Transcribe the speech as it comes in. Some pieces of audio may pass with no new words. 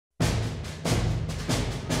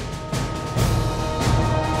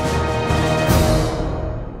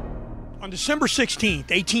December 16,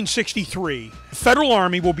 1863, the Federal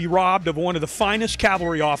Army will be robbed of one of the finest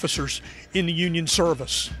cavalry officers in the Union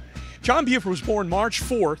service. John Buford was born March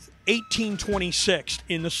 4, 1826,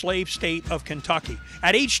 in the slave state of Kentucky.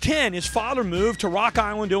 At age 10, his father moved to Rock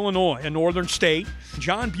Island, Illinois, a northern state.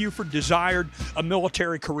 John Buford desired a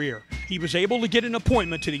military career. He was able to get an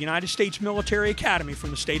appointment to the United States Military Academy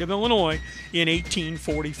from the state of Illinois in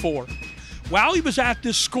 1844. While he was at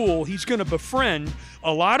this school, he's going to befriend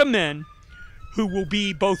a lot of men who will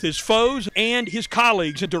be both his foes and his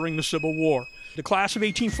colleagues during the Civil War. The class of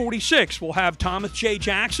 1846 will have Thomas J.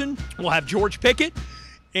 Jackson, will have George Pickett,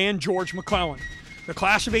 and George McClellan. The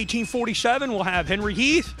class of 1847 will have Henry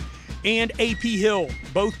Heath and A.P. Hill,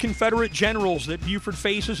 both Confederate generals that Buford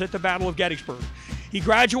faces at the Battle of Gettysburg. He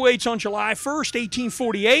graduates on July 1st,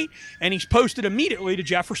 1848, and he's posted immediately to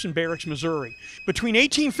Jefferson Barracks, Missouri. Between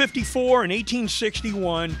 1854 and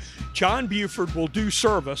 1861, John Buford will do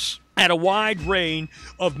service at a wide range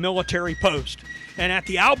of military posts. And at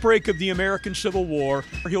the outbreak of the American Civil War,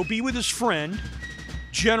 he'll be with his friend,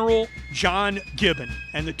 General John Gibbon,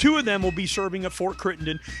 and the two of them will be serving at Fort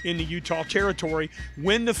Crittenden in the Utah Territory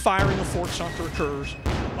when the firing of Fort Sumter occurs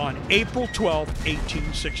on April 12,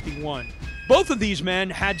 1861. Both of these men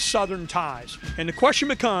had Southern ties, and the question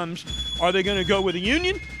becomes, are they going to go with the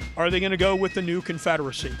Union, or are they going to go with the new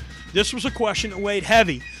Confederacy? This was a question that weighed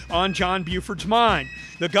heavy on John Buford's mind.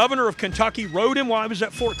 The governor of Kentucky wrote him while he was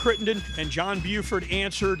at Fort Crittenden, and John Buford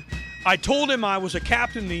answered, "I told him I was a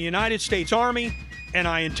captain in the United States Army, and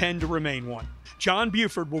I intend to remain one." John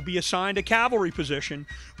Buford will be assigned a cavalry position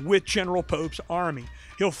with General Pope's army.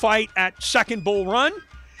 He'll fight at Second Bull Run.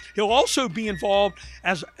 He'll also be involved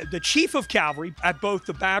as the chief of cavalry at both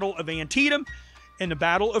the Battle of Antietam and the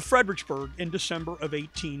Battle of Fredericksburg in December of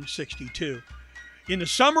 1862. In the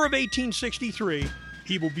summer of 1863,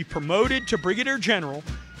 he will be promoted to Brigadier General,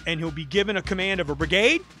 and he'll be given a command of a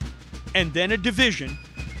brigade and then a division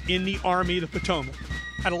in the Army of the Potomac.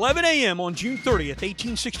 At 11 a.m. on June 30th,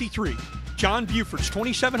 1863, John Buford's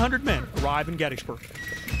 2,700 men arrive in Gettysburg.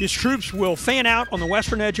 His troops will fan out on the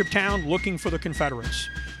western edge of town looking for the Confederates.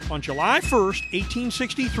 On July 1st,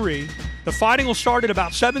 1863, the fighting will start at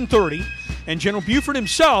about 7:30, and General Buford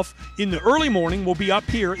himself, in the early morning, will be up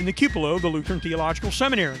here in the cupola of the Lutheran Theological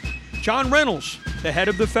Seminary. John Reynolds, the head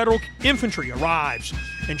of the Federal Infantry, arrives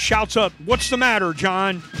and shouts up, "What's the matter,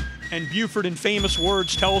 John?" And Buford, in famous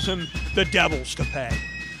words, tells him, "The devil's to pay."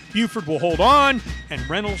 Buford will hold on, and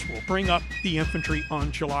Reynolds will bring up the infantry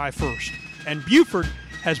on July 1st. And Buford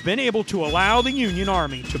has been able to allow the Union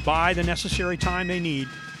Army to buy the necessary time they need.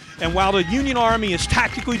 And while the Union Army is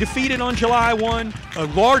tactically defeated on July 1, a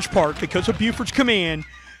large part because of Buford's command,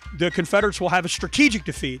 the Confederates will have a strategic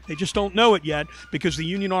defeat. They just don't know it yet because the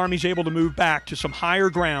Union Army is able to move back to some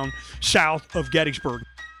higher ground south of Gettysburg.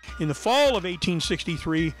 In the fall of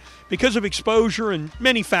 1863, because of exposure and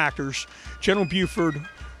many factors, General Buford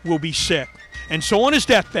will be sick. And so on his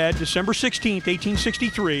deathbed, December 16,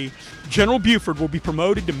 1863, General Buford will be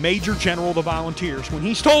promoted to Major General of the Volunteers. When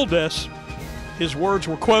he's told this, his words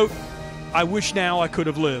were, quote, "I wish now I could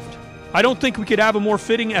have lived." I don't think we could have a more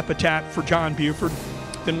fitting epitaph for John Buford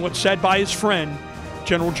than what's said by his friend,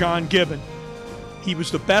 General John Gibbon. He was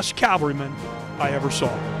the best cavalryman I ever saw.